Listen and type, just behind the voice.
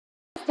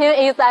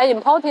braking is an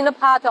important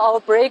part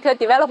of brake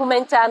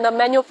development and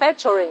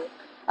manufacturing.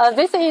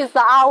 This is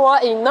our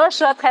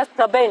inertia test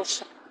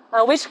bench,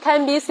 which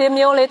can be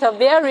simulate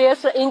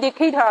various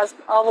indicators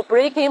of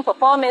braking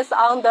performance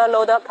under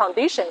load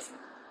conditions.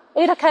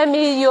 It can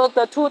be used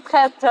to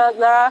test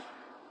the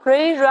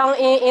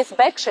pre-run-in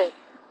inspection,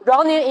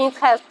 running-in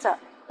test,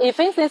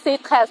 efficiency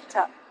test,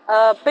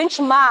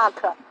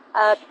 benchmark,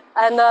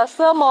 and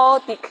thermal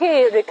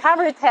decay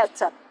recovery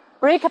test,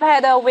 brake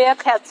pad wear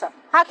test,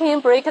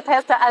 parking brake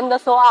test, and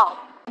so on.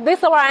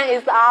 This one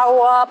is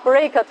our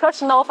brake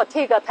torsional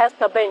fatigue test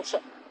bench.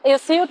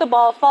 It's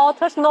suitable for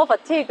torsional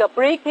fatigue,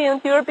 braking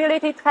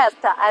durability test,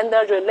 and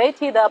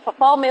related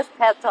performance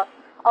test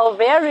of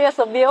various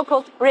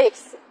vehicles'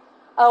 brakes.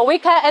 We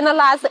can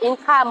analyze in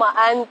time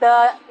and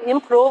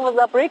improve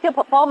the braking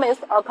performance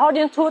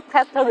according to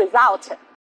test results.